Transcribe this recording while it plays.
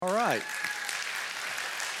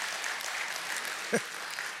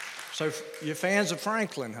So you're fans of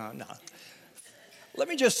Franklin, huh? No. Let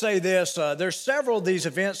me just say this. There's several of these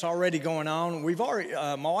events already going on. We've already,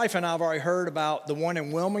 my wife and I have already heard about the one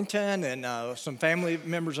in Wilmington, and some family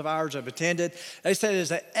members of ours have attended. They said it's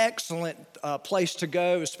an excellent place to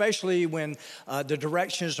go, especially when the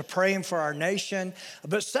direction is to praying for our nation.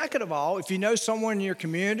 But second of all, if you know someone in your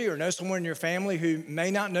community or know someone in your family who may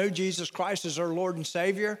not know Jesus Christ as their Lord and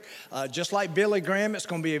Savior, just like Billy Graham, it's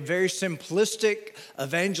going to be a very simplistic,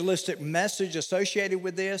 evangelistic message associated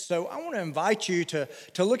with this. So I want to invite you to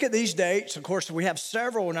look at these dates. Of course, we have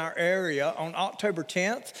several in our area on October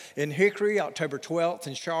 10th in Hickory, October 12th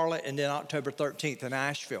in Charlotte, and then October 13th in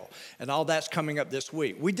Asheville. And all that's coming up this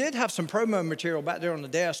week. We did have some promo material back there on the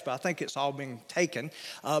desk, but I think it's all been taken.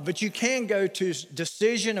 But you can go to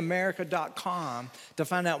decisionamerica.com to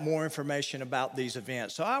find out more information about these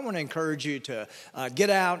events. So I want to encourage you to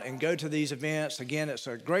get out and go to these events. Again, it's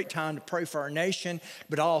a great time to pray for our nation,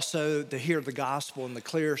 but also to hear the gospel in the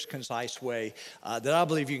clearest, concise way that I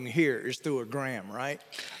believe you can hear is through a Graham, right?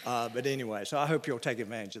 But anyway, so I hope you'll take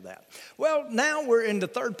advantage of that. Well, now we're in the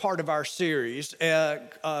third part of our series,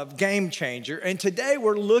 Game Changer, and today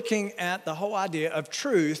we're looking at the whole idea of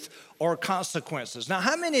truth or consequences. Now,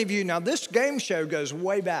 how many of you, now this game show goes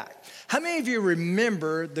way back. How many of you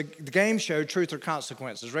remember the game show Truth or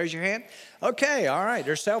Consequences? Raise your hand. Okay, all right,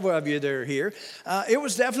 there's several of you that are here. It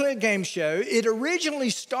was definitely a game show. It originally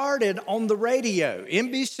started on the radio,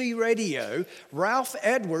 NBC radio. Ralph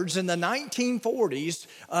Edwards in the 1940s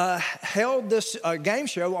held this game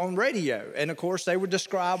show on radio. And of course, they would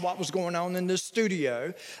describe what was going on in the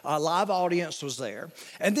studio. A live audience was there.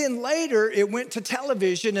 And then later, it went to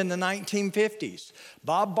television in the 1950s.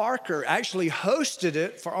 Bob Barker actually hosted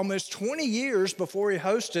it for almost 20 years before he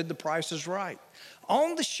hosted The Price is Right.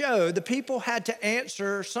 On the show, the people had to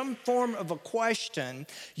answer some form of a question.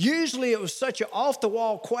 Usually it was such an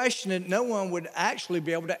off-the-wall question that no one would actually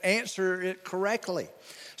be able to answer it correctly.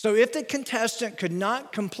 So if the contestant could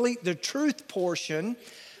not complete the truth portion,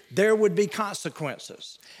 there would be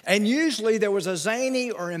consequences. And usually there was a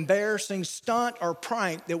zany or embarrassing stunt or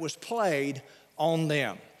prank that was played on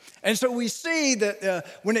them. And so we see that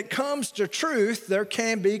when it comes to truth, there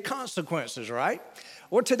can be consequences, right?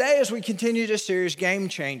 Well, today as we continue this series, Game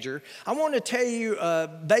Changer, I want to tell you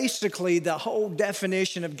basically the whole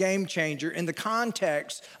definition of game changer in the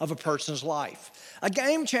context of a person's life. A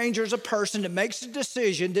game changer is a person that makes a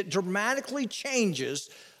decision that dramatically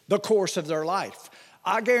changes the course of their life.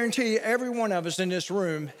 I guarantee you every one of us in this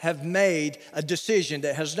room have made a decision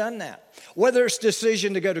that has done that. Whether it's a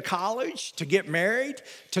decision to go to college, to get married,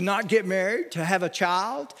 to not get married, to have a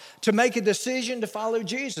child, to make a decision to follow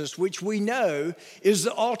Jesus, which we know is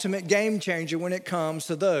the ultimate game changer when it comes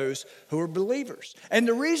to those who are believers. And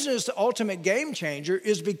the reason it's the ultimate game changer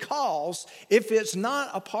is because if it's not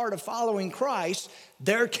a part of following Christ,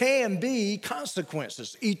 there can be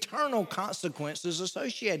consequences, eternal consequences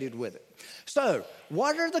associated with it. So,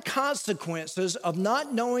 what are the consequences of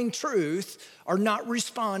not knowing truth or not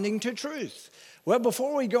responding to truth? Well,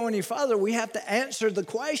 before we go any further, we have to answer the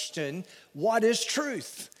question, what is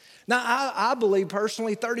truth? Now, I believe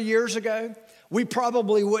personally 30 years ago, we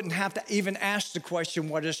probably wouldn't have to even ask the question,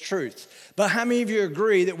 what is truth? But how many of you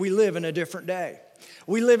agree that we live in a different day?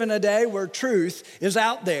 We live in a day where truth is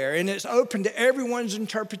out there and it's open to everyone's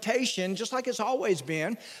interpretation, just like it's always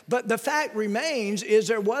been. But the fact remains is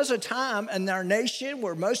there was a time in our nation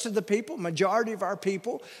where most of the people, majority of our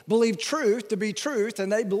people, believe truth to be truth,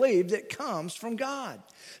 and they believed it comes from God.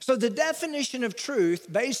 So the definition of truth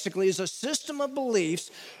basically is a system of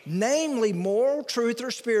beliefs, namely moral truth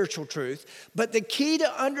or spiritual truth. But the key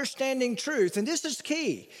to understanding truth, and this is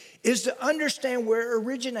key, is to understand where it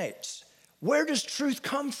originates. Where does truth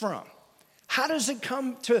come from? How does it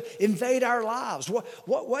come to invade our lives?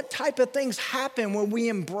 What type of things happen when we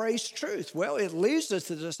embrace truth? Well, it leads us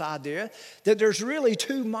to this idea that there's really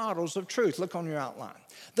two models of truth. Look on your outline.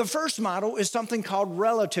 The first model is something called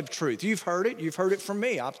relative truth. You've heard it from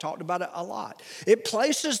me. I've talked about it a lot. It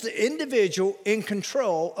places the individual in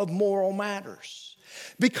control of moral matters.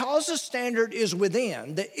 Because the standard is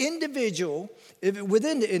within the individual,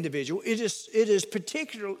 it is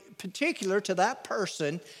particular to that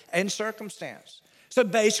person and circumstance. So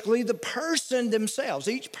basically, the person themselves,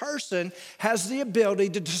 each person has the ability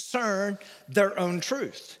to discern their own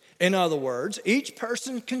truth. In other words, each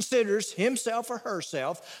person considers himself or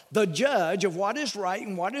herself the judge of what is right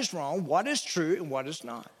and what is wrong, what is true and what is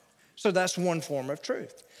not. So that's one form of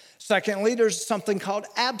truth. Secondly, there's something called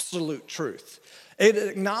absolute truth. It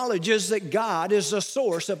acknowledges that God is the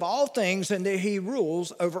source of all things and that He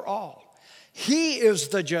rules over all. He is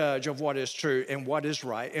the judge of what is true and what is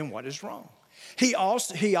right and what is wrong. He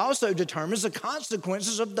also determines the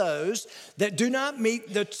consequences of those that do not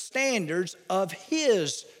meet the standards of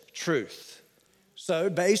his truth. So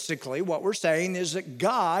basically, what we're saying is that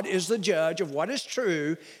God is the judge of what is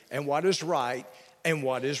true and what is right and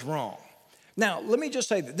what is wrong. Now, let me just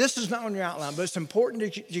say that this is not on your outline, but it's important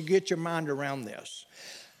that you get your mind around this.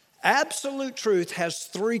 Absolute truth has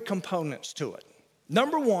three components to it.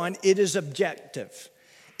 Number one, it is objective.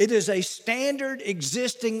 It is a standard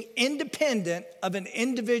existing independent of an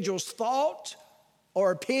individual's thought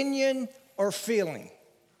or opinion or feeling.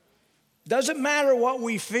 Doesn't matter what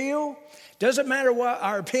we feel, doesn't matter what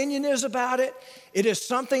our opinion is about it, it is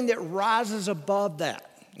something that rises above that,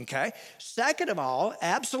 okay? Second of all,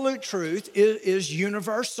 absolute truth is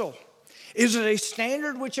universal. It is a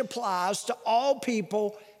standard which applies to all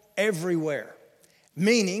people everywhere,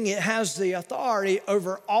 meaning it has the authority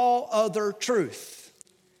over all other truth.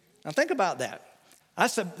 Now think about that.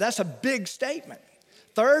 That's a big statement.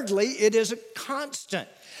 Thirdly, it is a constant.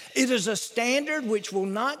 It is a standard which will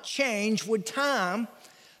not change with time,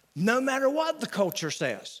 no matter what the culture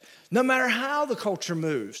says, no matter how the culture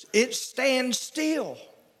moves. It stands still.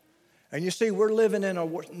 And you see, we're living in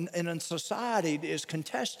a society that is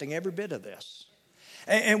contesting every bit of this.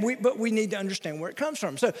 But we need to understand where it comes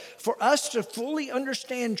from. So for us to fully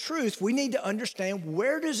understand truth, we need to understand,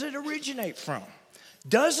 where does it originate from?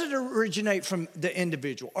 Does it originate from the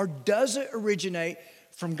individual, or does it originate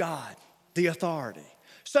from God, the authority?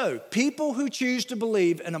 So people who choose to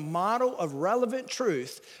believe in a model of relevant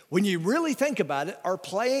truth, when you really think about it, are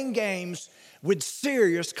playing games with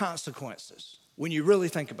serious consequences. When you really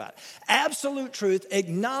think about it, absolute truth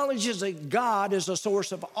acknowledges that God is the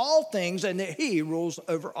source of all things and that he rules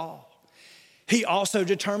over all. He also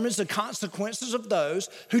determines the consequences of those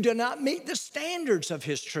who do not meet the standards of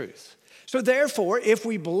his truth. So therefore, if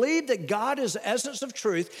we believe that God is the essence of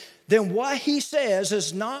truth, then what he says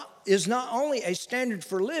is not only a standard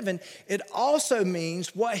for living, it also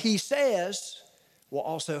means what he says will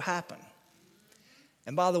also happen.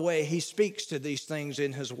 And by the way, he speaks to these things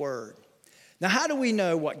in his word. Now, how do we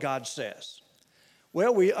know what God says?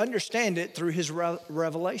 Well, we understand it through his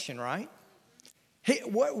revelation, right?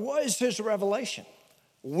 What is his revelation?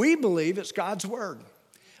 We believe it's God's word.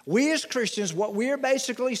 We as Christians, what we are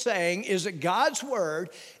basically saying is that God's word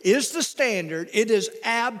is the standard. It is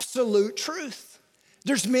absolute truth.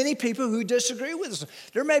 There's many people who disagree with us.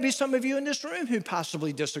 There may be some of you in this room who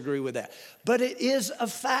possibly disagree with that. But it is a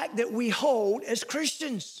fact that we hold as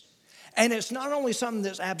Christians. And it's not only something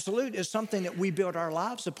that's absolute, it's something that we build our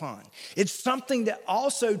lives upon. It's something that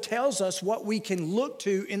also tells us what we can look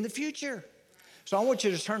to in the future. So I want you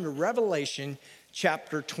to turn to Revelation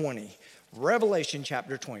chapter 20. Revelation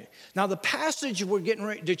chapter 20. Now, the passage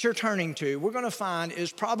that you're turning to, we're going to find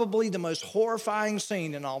is probably the most horrifying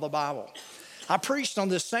scene in all the Bible. I preached on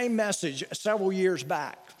this same message several years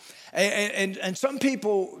back. And some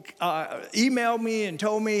people emailed me and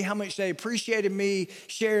told me how much they appreciated me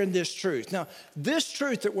sharing this truth. Now, this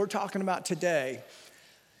truth that we're talking about today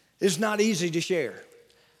is not easy to share.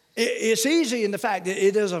 It's easy in the fact that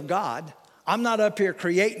it is of God. I'm not up here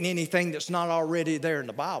creating anything that's not already there in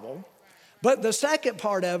the Bible. But the second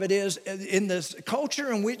part of it is, in this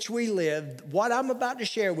culture in which we live, what I'm about to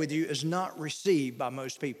share with you is not received by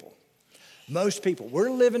most people. Most people. We're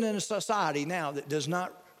living in a society now that does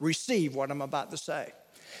not receive what I'm about to say.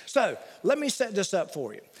 So let me set this up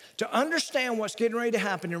for you. To understand what's getting ready to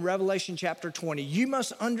happen in Revelation chapter 20, you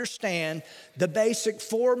must understand the basic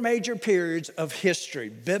four major periods of history,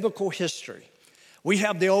 biblical history. We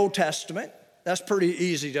have the Old Testament. That's pretty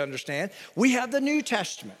easy to understand. We have the New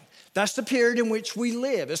Testament. That's the period in which we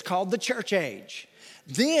live. It's called the church age.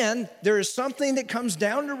 Then there is something that comes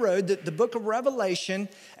down the road that the book of Revelation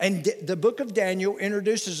and the book of Daniel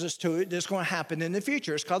introduces us to it that's going to happen in the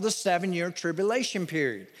future. It's called the 7-year tribulation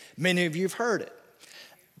period. Many of you have heard it.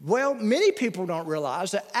 Well, many people don't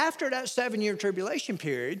realize that after that 7-year tribulation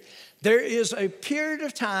period, there is a period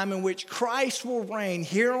of time in which Christ will reign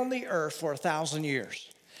here on the earth for 1,000 years.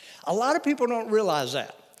 A lot of people don't realize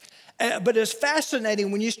that. But it's fascinating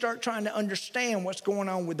when you start trying to understand what's going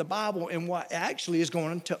on with the Bible and what actually is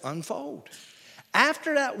going to unfold.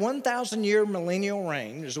 After that 1,000-year millennial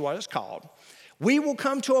reign, is what it's called, we will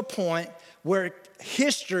come to a point where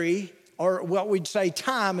history, or what we'd say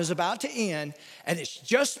time, is about to end, and it's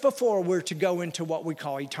just before we're to go into what we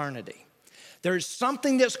call eternity. There's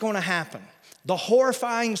something that's going to happen. The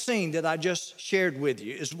horrifying scene that I just shared with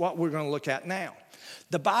you is what we're going to look at now.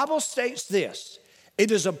 The Bible states this: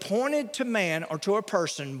 it is appointed to man or to a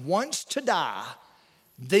person once to die,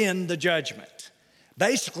 then the judgment.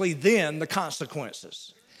 Basically, then the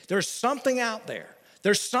consequences. There's something out there.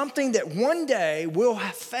 There's something that one day will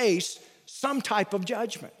face some type of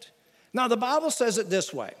judgment. Now, the Bible says it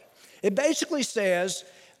this way. It basically says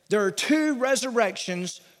there are two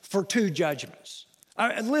resurrections for two judgments.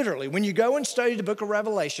 Literally, when you go and study the book of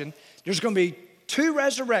Revelation, there's going to be two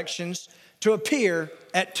resurrections to appear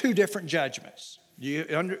at two different judgments.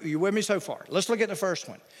 You with me so far? Let's look at the first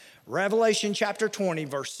one. Revelation chapter 20,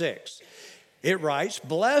 verse 6. It writes,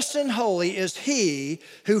 "Blessed and holy is he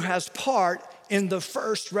who has part in the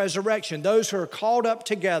first resurrection, those who are called up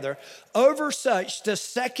together. Over such, the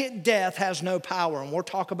second death has no power." And we'll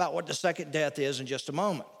talk about what the second death is in just a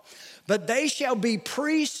moment. "But they shall be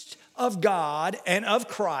priests of God and of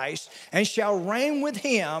Christ, and shall reign with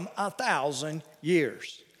him 1,000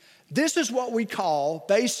 years. This is what we call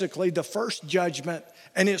basically the first judgment,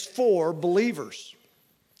 and it's for believers.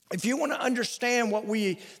 If you want to understand what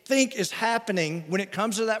we think is happening when it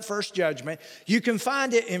comes to that first judgment, you can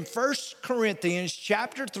find it in 1 Corinthians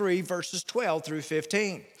chapter 3, verses 12 through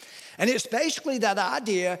 15. And it's basically that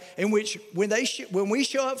idea in which when we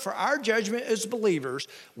show up for our judgment as believers,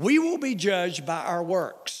 we will be judged by our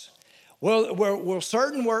works. Will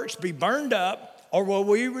certain works be burned up, or will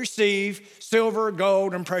we receive silver,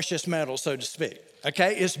 gold, and precious metals, so to speak?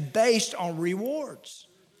 Okay, it's based on rewards.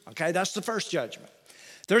 Okay, that's the first judgment.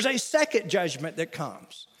 There's a second judgment that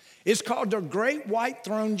comes. It's called the Great White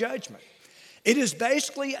Throne Judgment. It is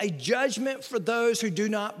basically a judgment for those who do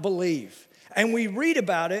not believe. And we read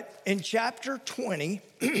about it in chapter 20,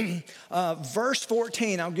 verse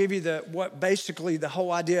 14. I'll give you what basically the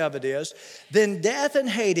whole idea of it is. "Then death and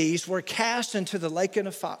Hades were cast into the lake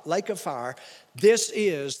of fire. This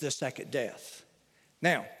is the second death."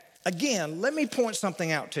 Now, again, let me point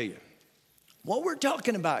something out to you. What we're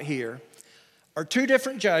talking about here are two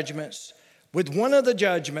different judgments, with one of the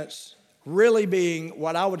judgments really being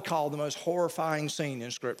what I would call the most horrifying scene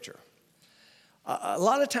in Scripture. A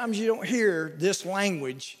lot of times you don't hear this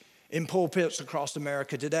language in pulpits across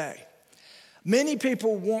America today. Many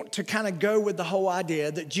people want to kind of go with the whole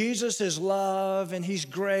idea that Jesus is love and he's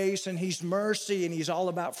grace and he's mercy and he's all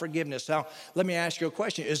about forgiveness. Now, let me ask you a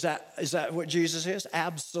question. Is that what Jesus is?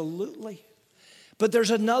 Absolutely. But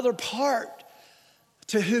there's another part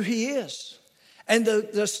to who he is. And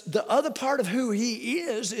the other part of who he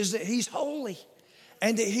is that he's holy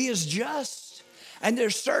and that he is just. And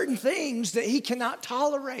there's certain things that he cannot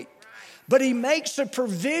tolerate. But he makes a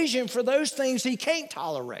provision for those things he can't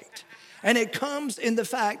tolerate. And it comes in the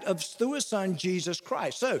fact of through his son, Jesus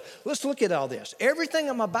Christ. So let's look at all this. Everything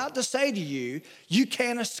I'm about to say to you, you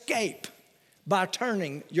can't escape by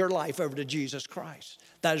turning your life over to Jesus Christ.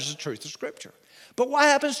 That is the truth of Scripture. But what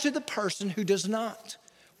happens to the person who does not?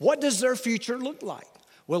 What does their future look like?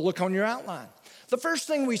 Well, look on your outline. The first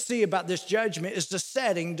thing we see about this judgment is the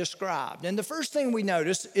setting described. And the first thing we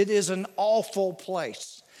notice, it is an awful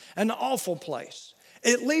place. An awful place.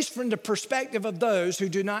 At least from the perspective of those who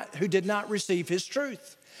did not receive his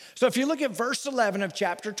truth. So if you look at verse 11 of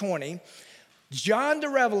chapter 20, John the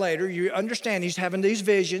Revelator, you understand he's having these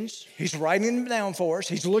visions. He's writing them down for us.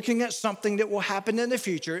 He's looking at something that will happen in the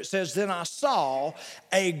future. It says, "Then I saw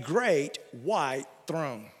a great white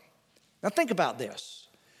throne." Now think about this.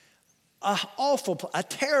 A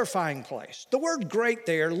terrifying place. The word great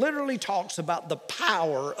there literally talks about the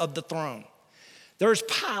power of the throne. There's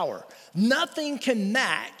power. Nothing can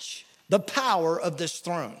match the power of this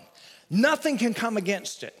throne. Nothing can come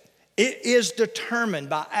against it. It is determined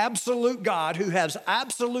by absolute God who has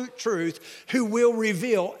absolute truth, who will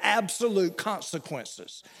reveal absolute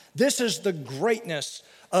consequences. This is the greatness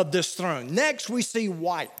of this throne. Next, we see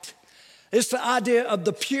white. It's the idea of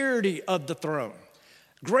the purity of the throne.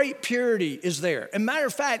 Great purity is there. As a matter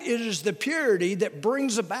of fact, it is the purity that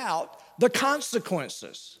brings about the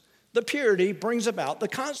consequences. The purity brings about the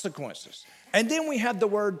consequences. And then we have the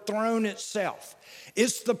word throne itself.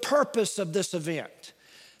 It's the purpose of this event.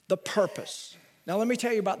 The purpose. Now let me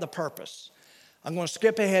tell you about the purpose. I'm going to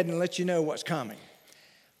skip ahead and let you know what's coming.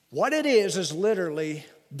 What it is literally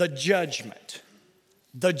the judgment.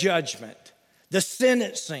 The judgment. The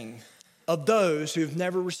sentencing of those who've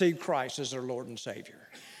never received Christ as their Lord and Savior.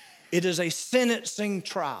 It is a sentencing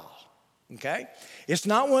trial. Okay? It's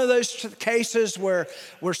not one of those cases where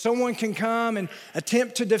someone can come and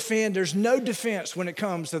attempt to defend. There's no defense when it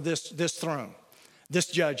comes to this throne, this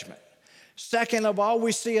judgment. Second of all,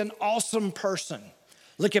 we see an awesome person.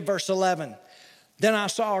 Look at verse 11. "Then I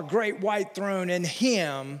saw a great white throne and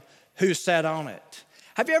him who sat on it."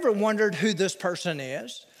 Have you ever wondered who this person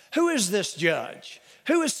is? Who is this judge?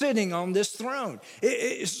 Who is sitting on this throne?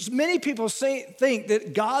 Many people think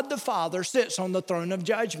that God the Father sits on the throne of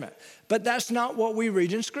judgment, but that's not what we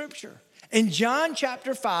read in Scripture. In John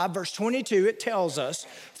chapter 5, verse 22, it tells us,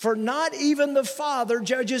 "For not even the Father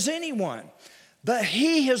judges anyone, but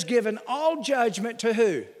he has given all judgment to"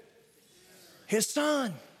 who? His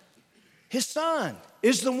Son. His Son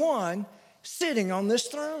is the one sitting on this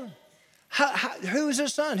throne. Who is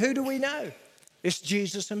his Son? Who do we know? It's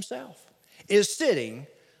Jesus himself is sitting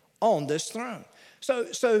on this throne.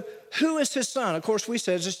 So who is his Son? Of course, we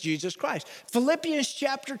said it's Jesus Christ. Philippians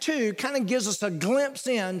chapter 2 kind of gives us a glimpse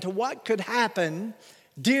into what could happen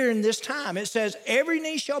during this time. It says, every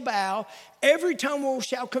knee shall bow, every tongue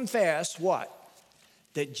shall confess what?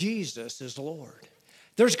 That Jesus is Lord.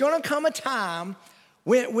 There's going to come a time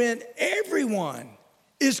when everyone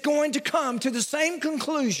is going to come to the same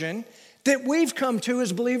conclusion that we've come to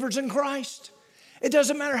as believers in Christ. It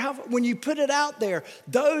doesn't matter when you put it out there,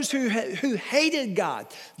 those who hated God,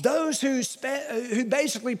 those who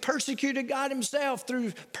basically persecuted God himself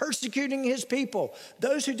through persecuting his people,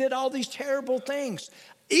 those who did all these terrible things,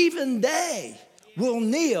 even they will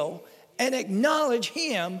kneel and acknowledge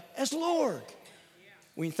him as Lord.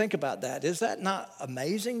 When you think about that, is that not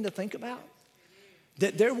amazing to think about?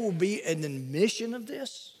 That there will be an admission of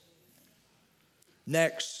this?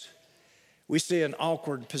 Next, we see an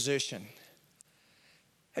awkward position.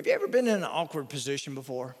 Have you ever been in an awkward position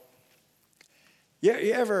before? You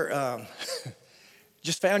ever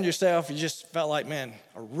just found yourself, you just felt like, man,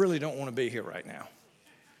 I really don't want to be here right now.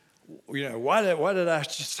 You know, why did I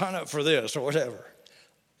just sign up for this or whatever?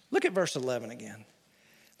 Look at verse 11 again.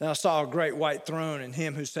 Then I saw a great white throne and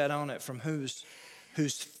him who sat on it, from whose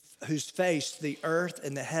face the earth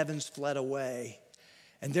and the heavens fled away,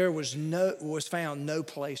 and there was found no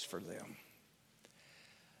place for them.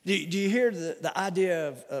 Do you hear the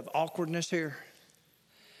idea of awkwardness here?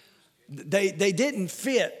 They didn't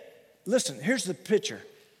fit. Listen, here's the picture.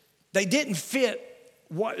 They didn't fit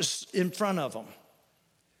what was in front of them.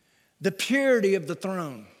 The purity of the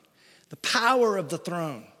throne, the power of the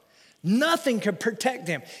throne. Nothing could protect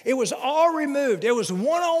them. It was all removed. It was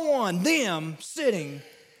one-on-one, them sitting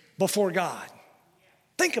before God.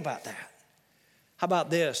 Think about that. How about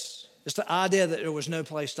this? It's the idea that there was no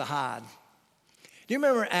place to hide. Do you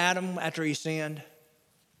remember Adam after he sinned?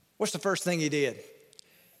 What's the first thing he did?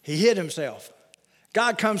 He hid himself.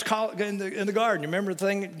 God comes calling in the garden. You remember the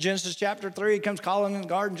thing in Genesis chapter 3? He comes calling in the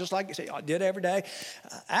garden just like he did every day.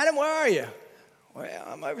 Adam, where are you? Well,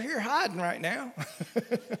 I'm over here hiding right now.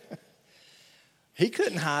 He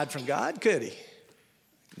couldn't hide from God, could he?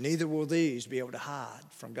 Neither will these be able to hide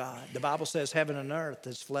from God. The Bible says heaven and earth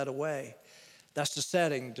has fled away. That's the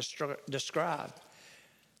setting described.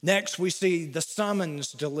 Next, we see the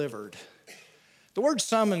summons delivered. The word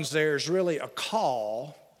summons there is really a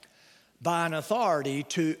call by an authority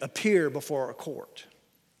to appear before a court.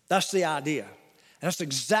 That's the idea. And that's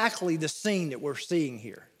exactly the scene that we're seeing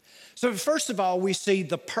here. So first of all, we see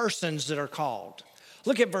the persons that are called.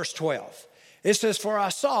 Look at verse 12. It says, "For I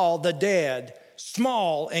saw the dead,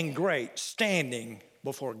 small and great, standing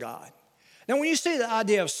before God." Now, when you see the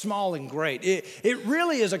idea of small and great, it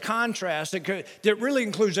really is a contrast that really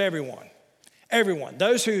includes everyone. Everyone.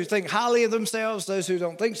 Those who think highly of themselves, those who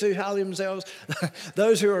don't think so highly of themselves,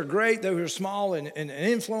 those who are great, those who are small in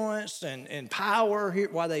influence and power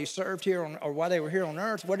while they served here or while they were here on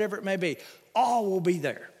earth, whatever it may be, all will be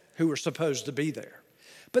there who are supposed to be there.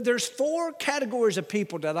 But there's 4 categories of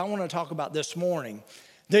people that I want to talk about this morning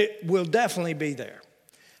that will definitely be there.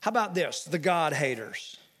 How about this? The God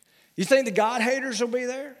haters. You think the God haters will be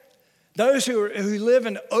there? Those who live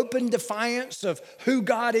in open defiance of who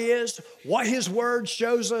God is, what his word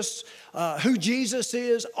shows us, who Jesus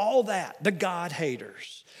is, all that. The God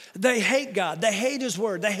haters. They hate God. They hate his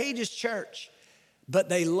word. They hate his church. But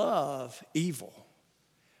they love evil.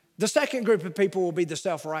 The second group of people will be the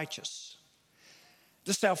self-righteous.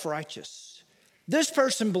 The self-righteous. This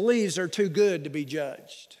person believes they're too good to be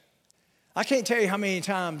judged. I can't tell you how many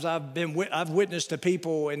times I've witnessed to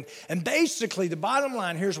people, and basically the bottom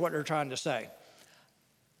line, here's what they're trying to say.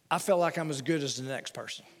 I feel like I'm as good as the next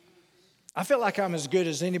person. I feel like I'm as good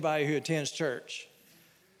as anybody who attends church.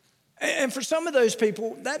 And for some of those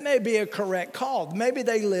people, that may be a correct call. Maybe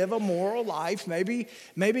they live a moral life. Maybe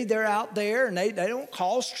they're out there and they don't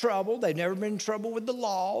cause trouble. They've never been in trouble with the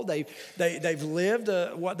law. They've lived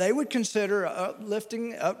what they would consider an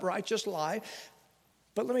uplifting, uprighteous life.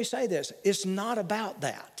 But let me say this, it's not about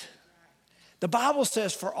that. The Bible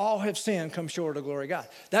says, for all have sinned, come short of the glory of God.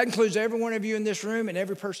 That includes every one of you in this room and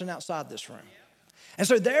every person outside this room. And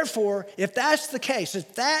so therefore, if that's the case,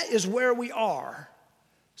 if that is where we are,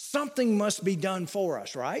 something must be done for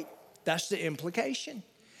us, right? That's the implication.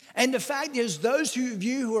 And the fact is, those of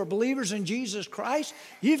you who are believers in Jesus Christ,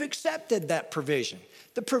 you've accepted that provision,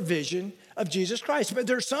 the provision of Jesus Christ. But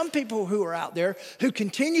there are some people who are out there who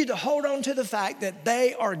continue to hold on to the fact that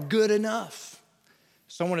they are good enough.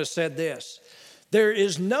 Someone has said this: there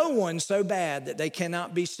is no one so bad that they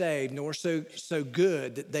cannot be saved, nor so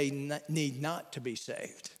good that they need not to be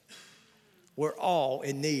saved. We're all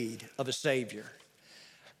in need of a Savior.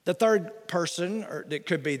 The third person, or that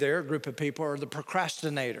could be there, a group of people, are the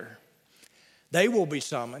procrastinator. They will be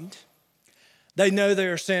summoned. They know they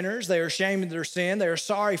are sinners. They are ashamed of their sin. They are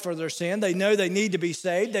sorry for their sin. They know they need to be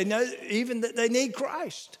saved. They know even that they need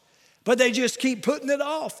Christ. But they just keep putting it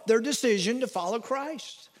off, their decision to follow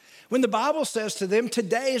Christ. When the Bible says to them,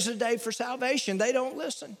 today is the day for salvation, they don't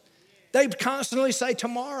listen. They constantly say,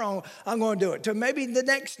 tomorrow I'm going to do it. Maybe the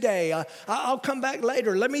next day, I'll come back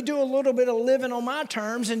later. Let me do a little bit of living on my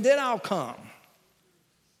terms and then I'll come.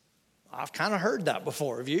 I've kind of heard that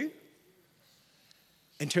before, have you?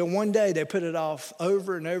 Until one day they put it off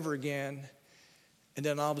over and over again, and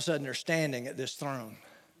then all of a sudden they're standing at this throne.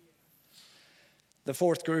 The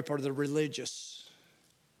fourth group are the religious.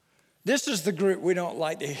 This is the group we don't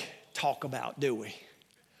like to talk about, do we?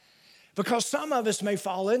 Because some of us may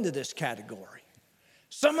fall into this category.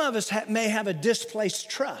 Some of us may have a displaced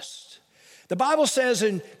trust. The Bible says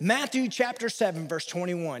in Matthew chapter 7, verse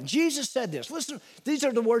 21, Jesus said this. Listen, these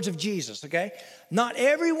are the words of Jesus, okay? Not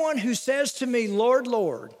everyone who says to me, Lord,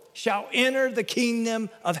 Lord, shall enter the kingdom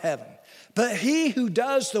of heaven, but he who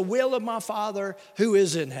does the will of my Father who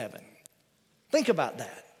is in heaven. Think about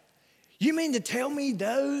that. You mean to tell me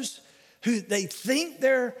those who they think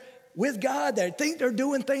they're with God, they think they're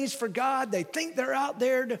doing things for God, they think they're out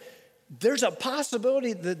there, there's a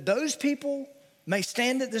possibility that those people may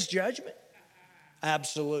stand at this judgment?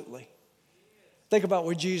 Absolutely. Think about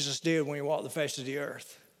what Jesus did when he walked the face of the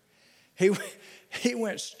earth. He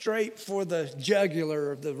went straight for the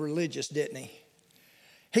jugular of the religious, didn't he?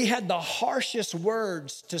 He had the harshest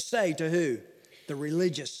words to say to who? The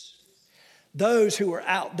religious. Those who were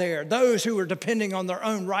out there, those who were depending on their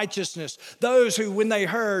own righteousness, those who, when they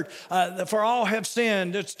heard, for all have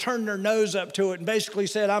sinned, just turned their nose up to it and basically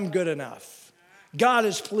said, I'm good enough. God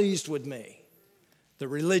is pleased with me. The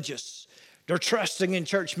religious, they're trusting in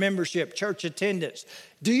church membership, church attendance.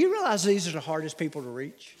 Do you realize these are the hardest people to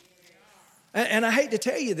reach? And I hate to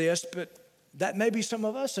tell you this, but that may be some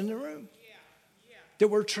of us in the room. That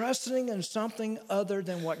we're trusting in something other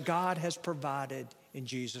than what God has provided in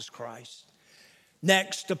Jesus Christ.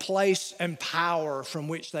 Next, the place and power from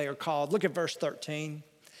which they are called. Look at verse 13.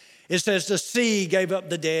 It says, the sea gave up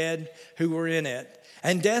the dead who were in it,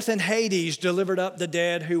 and death and Hades delivered up the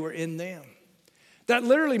dead who were in them. That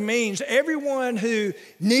literally means everyone who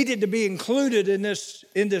needed to be included in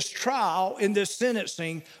this trial, in this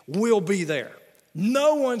sentencing, will be there.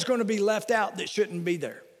 No one's going to be left out that shouldn't be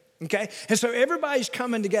there. Okay? And so everybody's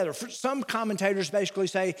coming together. Some commentators basically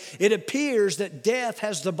say it appears that death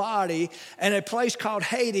has the body and a place called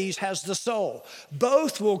Hades has the soul.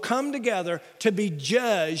 Both will come together to be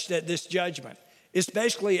judged at this judgment. It's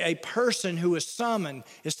basically a person who is summoned.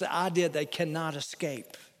 It's the idea they cannot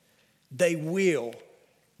escape. They will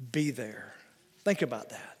be there. Think about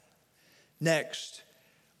that. Next,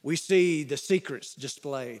 we see the secrets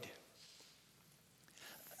displayed.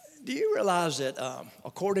 Do you realize that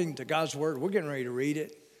according to God's word, we're getting ready to read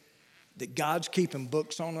it, that God's keeping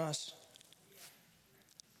books on us?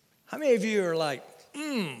 How many of you are like,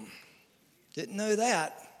 didn't know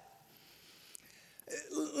that?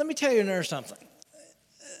 Let me tell you something.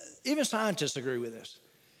 Even scientists agree with this.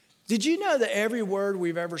 Did you know that every word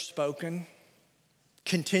we've ever spoken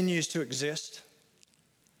continues to exist?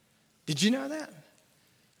 Did you know that?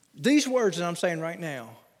 These words that I'm saying right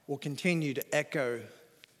now will continue to echo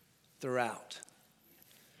throughout.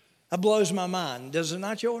 That blows my mind. Does it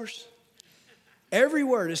not yours? Every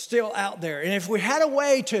word is still out there. And if we had a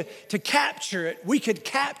way to capture it, we could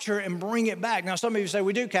capture it and bring it back. Now, some of you say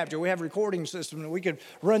we do capture. We have a recording system and we could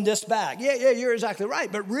run this back. Yeah, you're exactly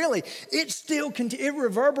right. But really, it still it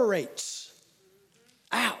reverberates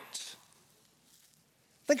out.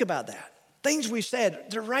 Think about that. Things we've said,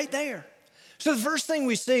 they're right there. So the first thing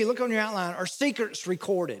we see, look on your outline, are secrets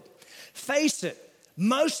recorded. Face it.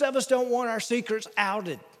 Most of us don't want our secrets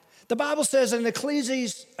outed. The Bible says in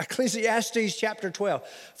Ecclesiastes chapter 12,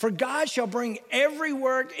 for God shall bring every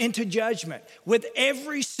work into judgment with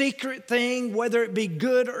every secret thing, whether it be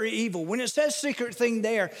good or evil. When it says secret thing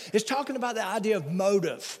there, it's talking about the idea of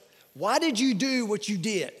motive. Why did you do what you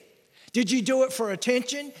did? Did you do it for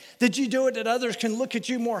attention? Did you do it that others can look at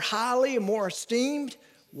you more highly and more esteemed?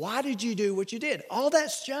 Why did you do what you did? All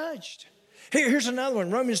that's judged. Here's another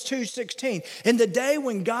one, Romans 2:16. In the day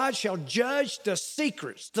when God shall judge the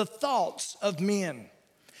secrets, the thoughts of men.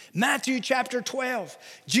 Matthew chapter 12,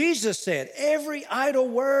 Jesus said, every idle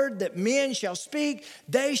word that men shall speak,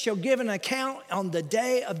 they shall give an account on the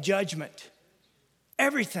day of judgment.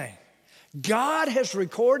 Everything. God has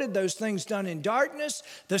recorded those things done in darkness,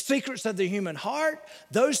 the secrets of the human heart,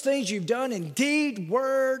 those things you've done in deed,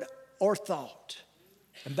 word, or thought.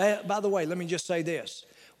 And by the way, let me just say this.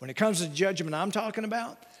 When it comes to the judgment I'm talking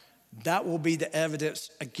about, that will be the evidence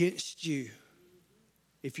against you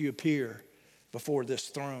if you appear before this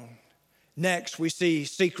throne. Next, we see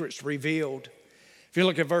secrets revealed. If you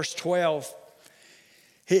look at verse 12,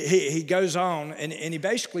 he goes on and he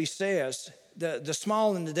basically says, the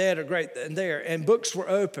small and the dead are great and there, and books were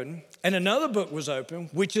open, and another book was open,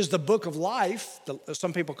 which is the book of life.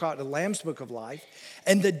 Some people call it the Lamb's book of life.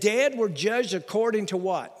 And the dead were judged according to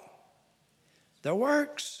what? Their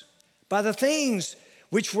works, by the things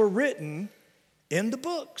which were written in the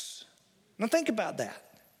books. Now think about that.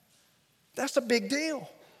 That's a big deal.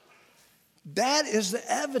 That is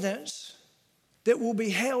the evidence that will be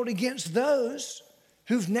held against those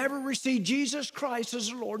who've never received Jesus Christ as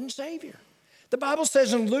their Lord and Savior. The Bible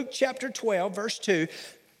says in Luke chapter 12, verse 2,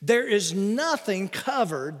 there is nothing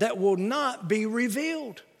covered that will not be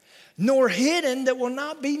revealed, nor hidden that will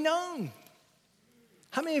not be known.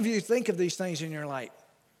 How many of you think of these things and you're like,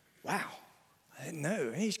 wow, I didn't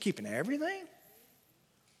know. He's keeping everything?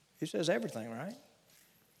 He says everything, right?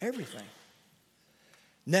 Everything.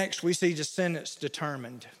 Next, we see descendants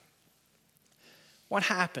determined. What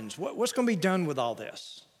happens? What's going to be done with all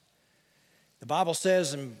this? The Bible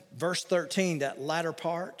says in verse 13, that latter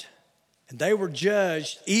part, and they were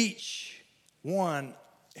judged, each one,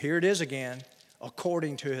 here it is again,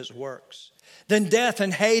 according to his works. Then death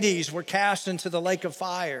and Hades were cast into the lake of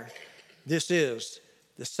fire. This is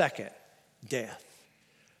the second death.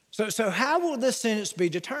 So how will this sentence be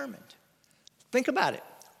determined? Think about it.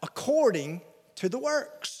 According to the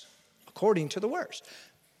works. According to the works.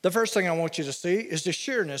 The first thing I want you to see is the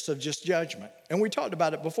sureness of just judgment. And we talked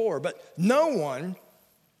about it before, but no one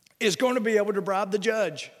is going to be able to bribe the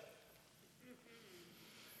judge.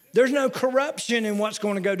 There's no corruption in what's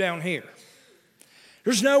going to go down here.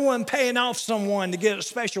 There's no one paying off someone to get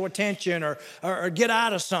special attention or get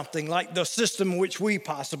out of something like the system which we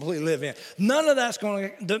possibly live in. None of that's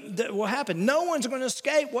that will happen. No one's going to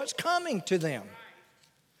escape what's coming to them.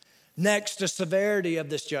 Next, the severity of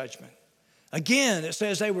this judgment. Again, it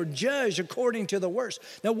says they were judged according to the works.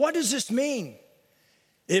 Now, what does this mean?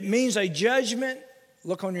 It means a judgment,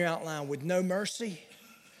 look on your outline, with no mercy,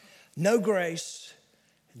 no grace,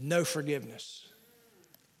 no forgiveness.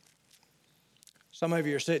 Some of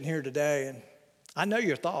you are sitting here today, and I know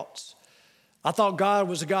your thoughts. I thought God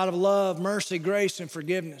was a God of love, mercy, grace, and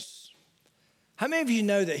forgiveness. How many of you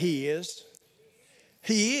know that He is?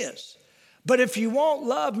 He is. But if you want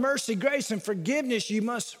love, mercy, grace, and forgiveness, you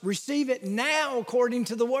must receive it now according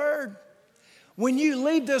to the Word. When you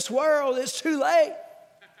leave this world, it's too late.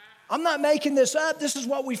 I'm not making this up. This is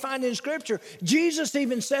what we find in Scripture. Jesus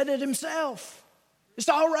even said it Himself. It's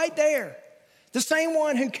all right there. The same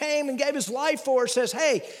one who came and gave His life for us says,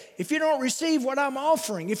 hey, if you don't receive what I'm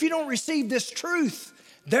offering, if you don't receive this truth,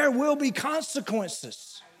 there will be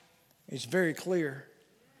consequences. It's very clear.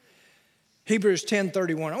 Hebrews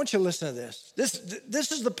 10:31. I want you to listen to this.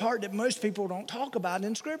 This is the part that most people don't talk about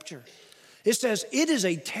in Scripture. It says, it is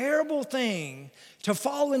a terrible thing to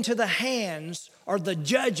fall into the hands or the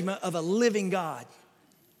judgment of a living God.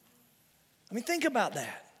 I mean, think about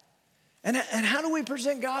that. And how do we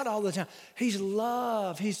present God all the time? He's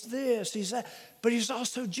love, He's this, He's that, but He's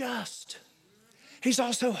also just. He's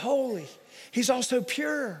also holy. He's also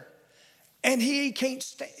pure. And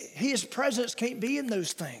His presence can't be in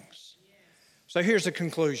those things. So here's the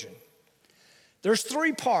conclusion. There's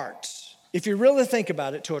 3 parts, if you really think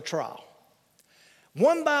about it, to a trial.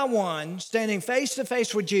 One by one, standing face to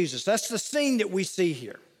face with Jesus. That's the scene that we see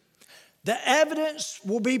here. The evidence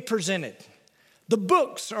will be presented. The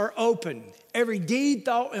books are open, every deed,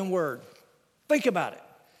 thought, and word. Think about it.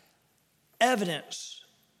 Evidence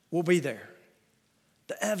will be there.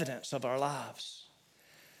 The evidence of our lives.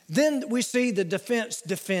 Then we see the defense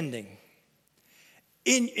defending.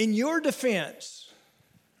 In your defense,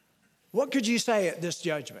 what could you say at this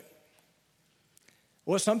judgment?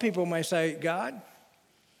 Well, some people may say, God,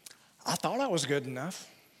 I thought I was good enough.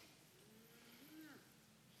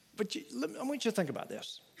 But I want you to think about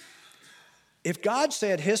this. If God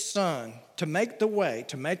said His Son to make a way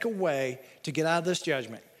to get out of this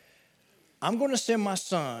judgment, I'm going to send my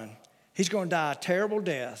Son. He's going to die a terrible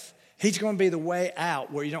death. He's going to be the way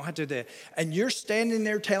out where you don't have to do it. And you're standing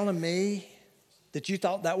there telling me that you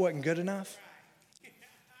thought that wasn't good enough?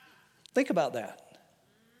 Think about that.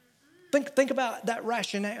 Think about that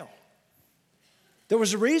rationale. There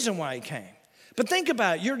was a reason why he came. But think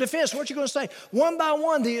about it. Your defense, what you're going to say. One by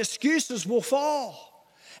one, the excuses will fall.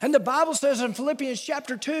 And the Bible says in Philippians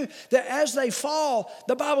chapter 2 that as they fall,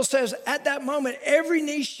 the Bible says at that moment, every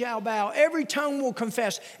knee shall bow, every tongue will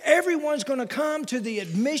confess. Everyone's going to come to the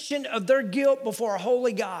admission of their guilt before a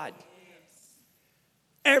holy God.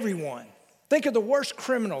 Everyone. Think of the worst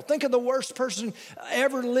criminal. Think of the worst person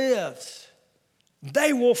ever lived.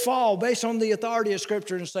 They will fall based on the authority of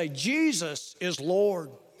Scripture and say, Jesus is Lord.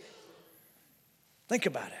 Think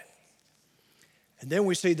about it. And then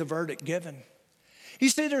we see the verdict given. You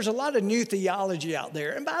see, there's a lot of new theology out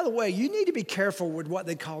there. And by the way, you need to be careful with what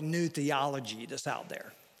they call new theology that's out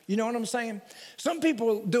there. You know what I'm saying? Some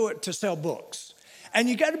people do it to sell books. And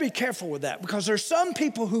you got to be careful with that because there's some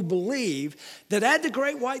people who believe that at the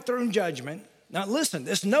great white throne judgment, now listen,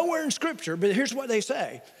 it's nowhere in Scripture, but here's what they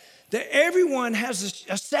say, that everyone has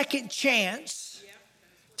a second chance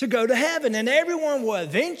to go to heaven and everyone will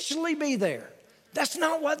eventually be there. That's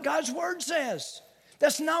not what God's word says.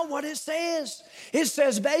 That's not what it says. It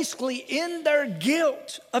says basically in their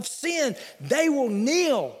guilt of sin, they will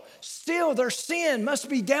kneel. Still, their sin must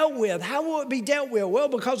be dealt with. How will it be dealt with? Well,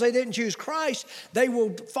 because they didn't choose Christ, they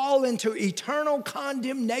will fall into eternal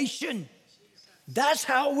condemnation. That's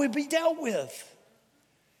how it will be dealt with.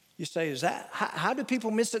 You say, is that, how do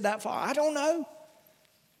people miss it that far? I don't know.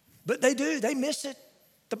 But they do, they miss it.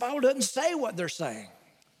 The Bible doesn't say what they're saying.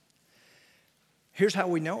 Here's how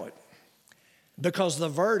we know it. Because the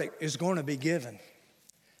verdict is going to be given.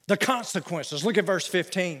 The consequences. Look at verse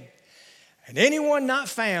 15. And anyone not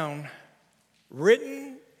found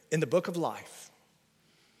written in the book of life.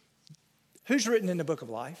 Who's written in the book of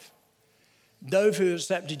life? Those who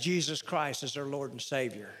accepted Jesus Christ as their Lord and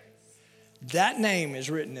Savior. That name is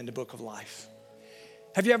written in the book of life.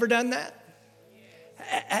 Have you ever done that?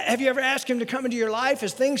 Have you ever asked him to come into your life?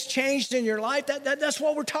 Has things changed in your life? That's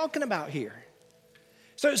what we're talking about here.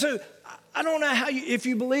 So I don't know if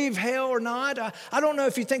you believe hell or not. I don't know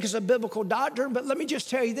if you think it's a biblical doctrine, but let me just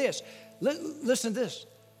tell you this. Listen to this.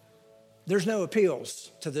 There's no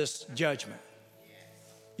appeals to this judgment.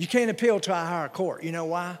 You can't appeal to a higher court. You know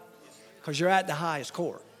why? Because you're at the highest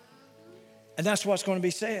court. And that's what's going to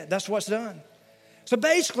be said. That's what's done. So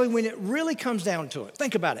basically, when it really comes down to it,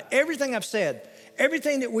 think about it. Everything I've said,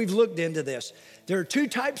 everything that we've looked into this, there are two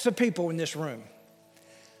types of people in this room.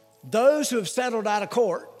 Those who have settled out of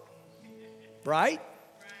court, right?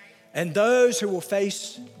 And those who will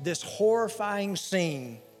face this horrifying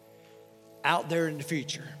scene out there in the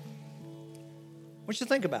future. I want you to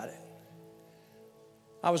think about it.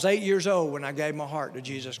 I was 8 years old when I gave my heart to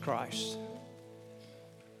Jesus Christ.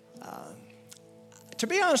 To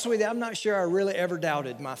be honest with you, I'm not sure I really ever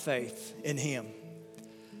doubted my faith in him.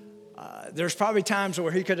 There's probably times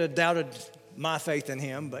where he could have doubted my faith in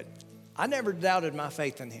him, but I never doubted my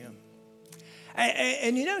faith in him.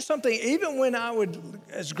 And you know something, even when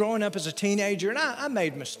as growing up as a teenager, and I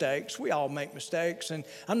made mistakes. We all make mistakes, and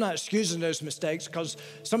I'm not excusing those mistakes because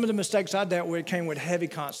some of the mistakes I dealt with came with heavy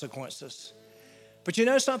consequences. But you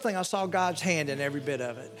know something, I saw God's hand in every bit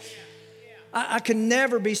of it. I can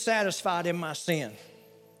never be satisfied in my sin.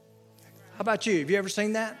 How about you? Have you ever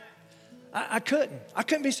seen that? I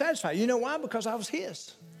couldn't be satisfied. You know why? Because I was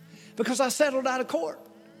his. Because I settled out of court.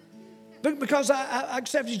 Because I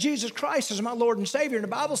accepted Jesus Christ as my Lord and Savior. And the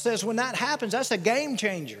Bible says when that happens, that's a game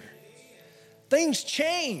changer. Things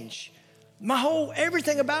change.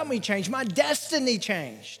 Everything about me changed. My destiny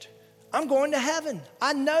changed. I'm going to heaven.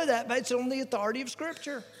 I know that based on the authority of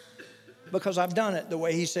Scripture. Because I've done it the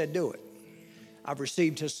way he said do it. I've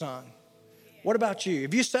received his son. What about you?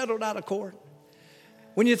 Have you settled out of court?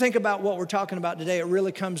 When you think about what we're talking about today, it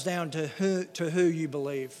really comes down to who you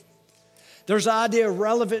believe. There's the idea of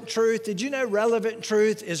relevant truth. Did you know relevant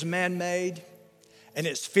truth is man-made and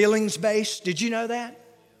it's feelings-based? Did you know that?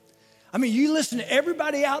 I mean, you listen to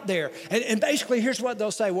everybody out there, and basically here's what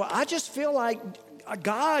they'll say. Well, I just feel like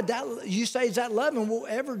God, that you say is that loving, will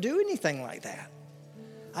ever do anything like that.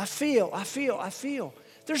 I feel.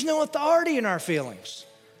 There's no authority in our feelings.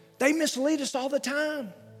 They mislead us all the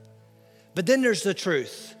time. But then there's the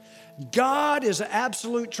truth. God is the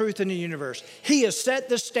absolute truth in the universe. He has set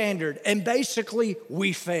the standard, and basically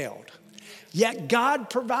we failed. Yet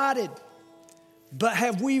God provided. But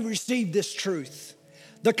have we received this truth?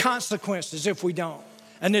 The consequences if we don't.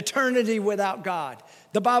 An eternity without God.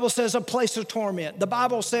 The Bible says a place of torment. The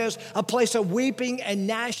Bible says a place of weeping and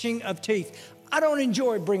gnashing of teeth. I don't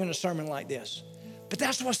enjoy bringing a sermon like this. But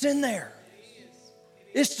that's what's in there.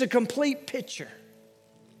 It's the complete picture.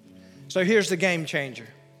 So here's the game changer.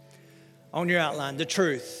 On your outline, the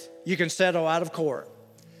truth. You can settle out of court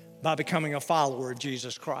by becoming a follower of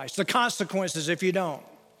Jesus Christ. The consequences if you don't,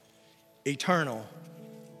 eternal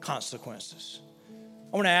consequences.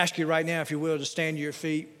 I want to ask you right now, if you will, to stand to your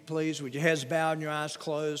feet, please, with your heads bowed and your eyes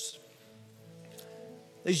closed.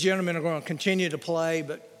 These gentlemen are going to continue to play,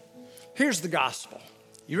 but here's the gospel.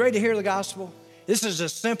 You ready to hear the gospel? This is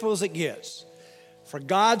as simple as it gets. For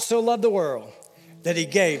God so loved the world that he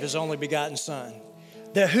gave his only begotten Son,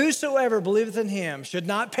 that whosoever believeth in him should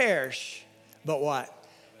not perish, but what?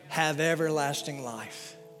 Have everlasting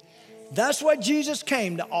life. That's what Jesus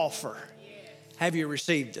came to offer. Have you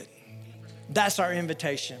received it? That's our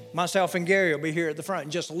invitation. Myself and Gary will be here at the front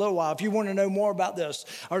in just a little while. If you want to know more about this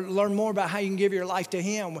or learn more about how you can give your life to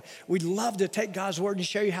him, we'd love to take God's word and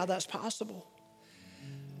show you how that's possible.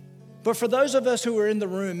 But for those of us who are in the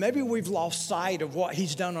room, maybe we've lost sight of what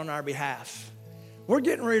he's done on our behalf. We're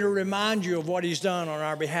getting ready to remind you of what he's done on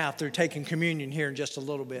our behalf through taking communion here in just a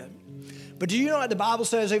little bit. But do you know what the Bible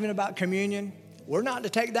says even about communion? We're not to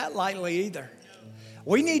take that lightly either.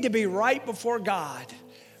 We need to be right before God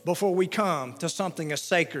before we come to something as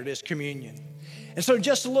sacred as communion. And so in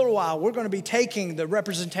just a little while, we're going to be taking the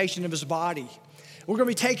representation of his body. We're going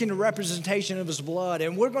to be taking the representation of his blood,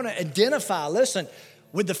 and we're going to identify, listen,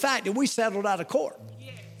 with the fact that we settled out of court.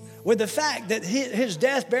 With the fact that his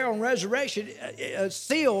death, burial, and resurrection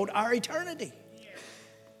sealed our eternity.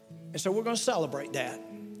 And so we're going to celebrate that.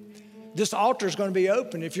 This altar is going to be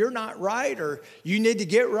open. If you're not right or you need to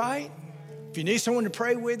get right, if you need someone to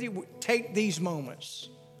pray with you, take these moments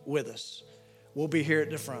with us. We'll be here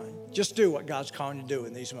at the front. Just do what God's calling you to do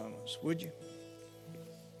in these moments, would you?